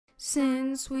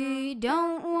Since we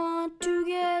don't want to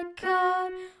get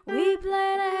caught, we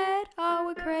plan ahead, are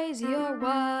we crazy or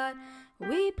what?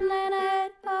 We plan ahead,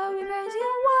 are we crazy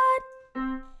or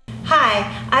what?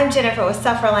 Hi, I'm Jennifer with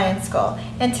Self-Reliance School,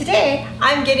 and today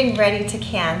I'm getting ready to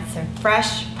can some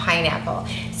fresh pineapple.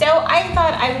 So I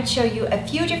thought I would show you a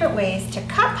few different ways to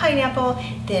cut pineapple,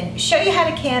 then show you how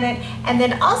to can it, and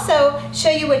then also show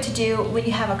you what to do when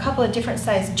you have a couple of different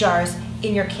sized jars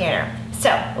in your canner. So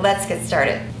let's get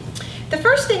started. The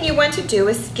first thing you want to do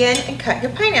is skin and cut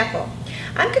your pineapple.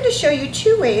 I'm going to show you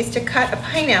two ways to cut a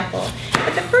pineapple,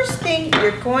 but the first thing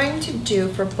you're going to do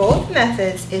for both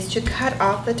methods is to cut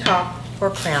off the top or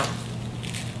crown.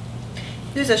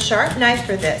 Use a sharp knife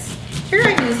for this. Here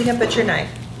I'm using a butcher knife.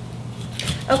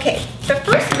 Okay, the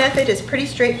first method is pretty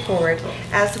straightforward,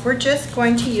 as we're just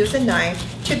going to use a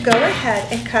knife to go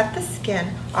ahead and cut the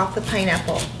skin off the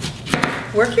pineapple.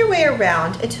 Work your way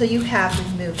around until you have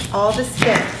removed all the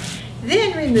skin.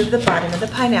 Then remove the bottom of the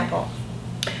pineapple.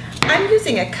 I'm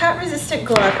using a cut-resistant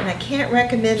glove, and I can't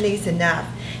recommend these enough.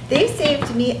 They've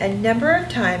saved me a number of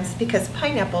times because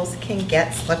pineapples can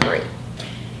get slippery.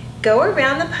 Go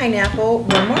around the pineapple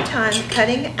one more time,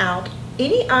 cutting out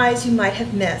any eyes you might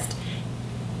have missed.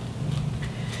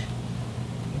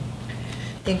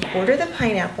 Then quarter the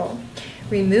pineapple.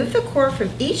 Remove the core from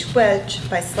each wedge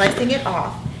by slicing it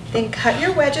off. Then cut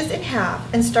your wedges in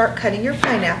half and start cutting your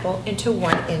pineapple into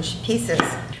 1-inch pieces.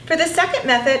 For the second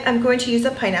method, I'm going to use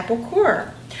a pineapple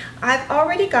core. I've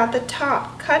already got the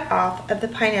top cut off of the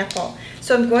pineapple,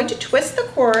 so I'm going to twist the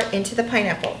core into the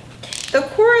pineapple. The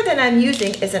core that I'm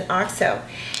using is an OXO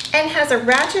and has a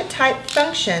ratchet type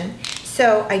function,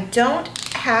 so I don't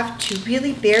have to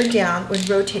really bear down when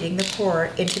rotating the core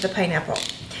into the pineapple.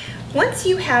 Once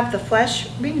you have the flesh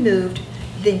removed,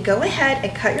 then go ahead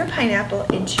and cut your pineapple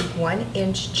into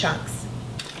 1-inch chunks.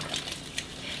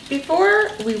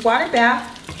 Before we water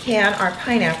bath can our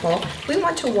pineapple, we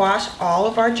want to wash all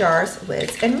of our jars,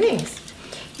 lids, and rings.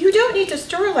 You don't need to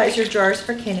sterilize your jars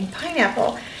for canning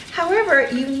pineapple. However,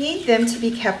 you need them to be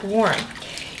kept warm.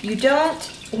 You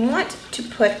don't want to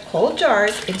put cold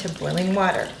jars into boiling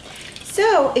water.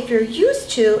 So if you're used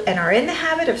to and are in the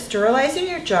habit of sterilizing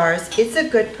your jars, it's a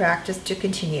good practice to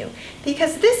continue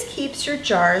because this keeps your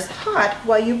jars hot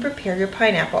while you prepare your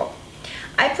pineapple.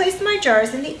 I placed my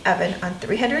jars in the oven on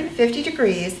 350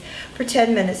 degrees for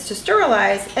 10 minutes to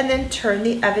sterilize and then turn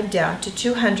the oven down to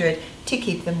 200 to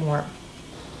keep them warm.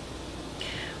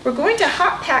 We're going to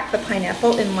hot pack the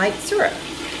pineapple in light syrup.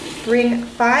 Bring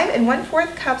 5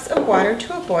 1/4 cups of water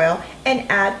to a boil and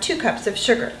add 2 cups of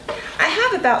sugar. I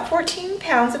have about 14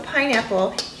 pounds of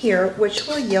pineapple here, which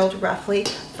will yield roughly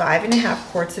 5 1/2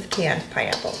 quarts of canned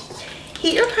pineapple.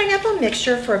 Heat your pineapple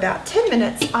mixture for about 10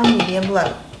 minutes on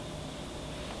medium-low.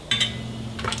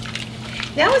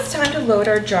 Now it's time to load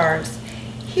our jars.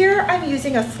 Here I'm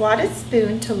using a slotted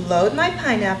spoon to load my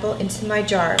pineapple into my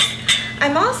jars.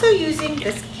 I'm also using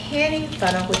this canning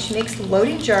funnel, which makes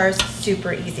loading jars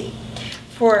super easy.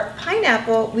 For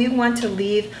pineapple, we want to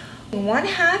leave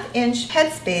 1/2-inch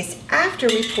headspace after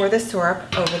we pour the syrup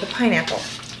over the pineapple.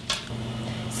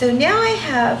 So now I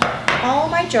have all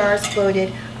my jars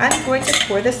loaded. I'm going to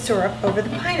pour the syrup over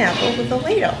the pineapple with a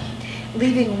ladle,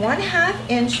 leaving 1/2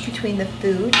 inch between the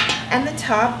food and the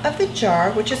top of the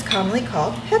jar, which is commonly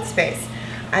called headspace.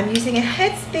 I'm using a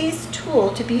headspace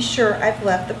tool to be sure I've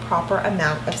left the proper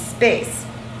amount of space.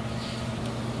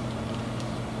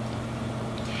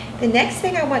 The next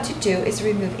thing I want to do is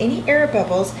remove any air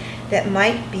bubbles that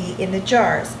might be in the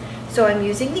jars. So I'm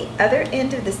using the other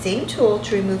end of the same tool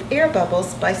to remove air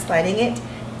bubbles by sliding it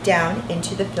down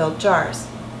into the filled jars.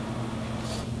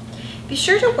 Be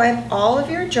sure to wipe all of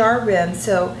your jar rims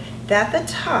so that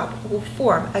the top will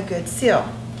form a good seal.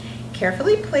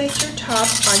 Carefully place your top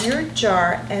on your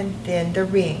jar and then the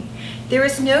ring. There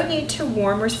is no need to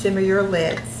warm or simmer your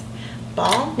lids.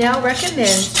 Ball now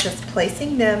recommends just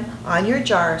placing them on your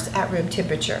jars at room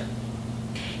temperature.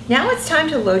 Now it's time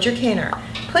to load your canner.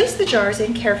 Place the jars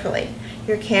in carefully.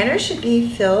 Your canner should be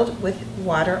filled with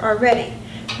water already.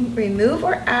 Remove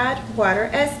or add water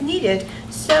as needed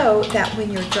so that when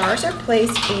your jars are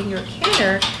placed in your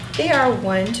canner, they are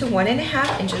 1 to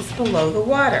 1.5 inches below the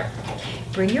water.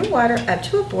 Bring your water up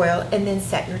to a boil and then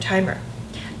set your timer.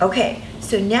 Okay,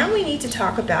 so now we need to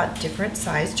talk about different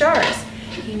size jars.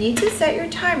 You need to set your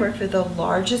timer for the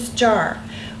largest jar,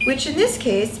 which in this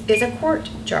case is a quart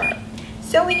jar.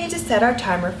 So we need to set our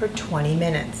timer for 20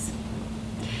 minutes.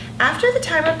 After the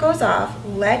timer goes off,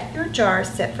 let your jars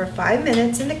sit for 5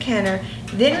 minutes in the canner,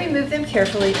 then remove them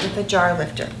carefully with a jar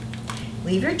lifter.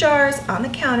 Leave your jars on the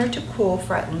counter to cool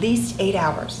for at least 8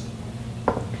 hours.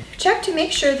 Check to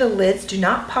make sure the lids do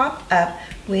not pop up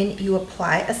when you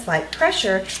apply a slight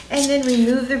pressure and then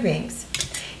remove the rings.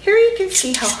 Here you can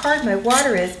see how hard my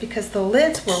water is because the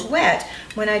lids were wet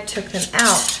when I took them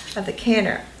out of the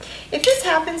canner. If this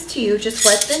happens to you, just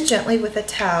wipe them gently with a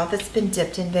towel that's been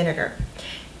dipped in vinegar.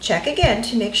 Check again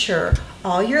to make sure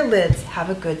all your lids have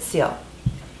a good seal.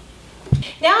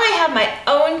 Now I have my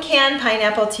own canned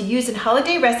pineapple to use in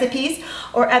holiday recipes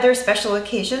or other special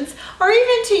occasions, or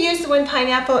even to use when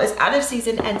pineapple is out of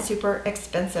season and super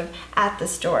expensive at the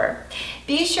store.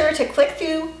 Be sure to click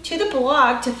through to the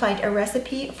blog to find a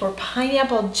recipe for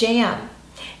pineapple jam.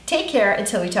 Take care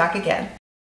until we talk again.